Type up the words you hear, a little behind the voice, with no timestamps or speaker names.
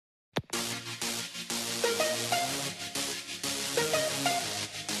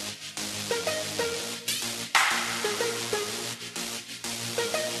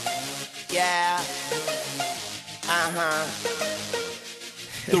The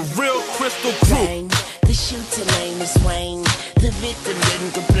real Crystal Crew. The shooter name is Wayne. The victim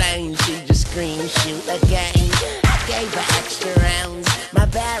didn't complain, she just screamed, shoot again. I gave her extra rounds, my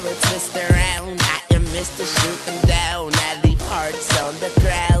barrel twist around. I am Mr. Shoot them down, I leave hearts on the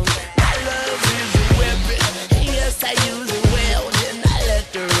ground. My love is a weapon, and yes I use it well. Then I let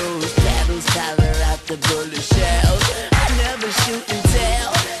the rose petals color out the bullet shells. I never shoot and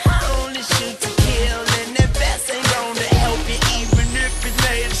tell, I only shoot to kill. And that vest ain't gonna help you even if it's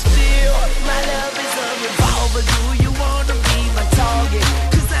made of steel. My love is a revolver, do you wanna be my target?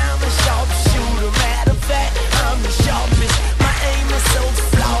 Cause I'm a sharpshooter, matter of fact, I'm the sharpest. My aim is so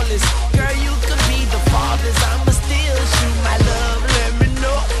flawless, girl you could be the farthest. I'ma still shoot my love, let me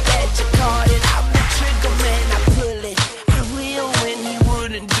know that you caught it. I'm the trigger man, I pull it, I will when he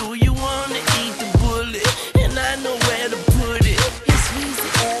wouldn't. Do you wanna eat the bullet? And I know where to put it. It's easy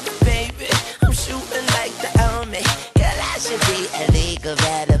ever, baby, I'm shooting like the army. Girl I should be illegal,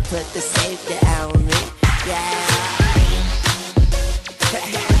 better put the safety on me.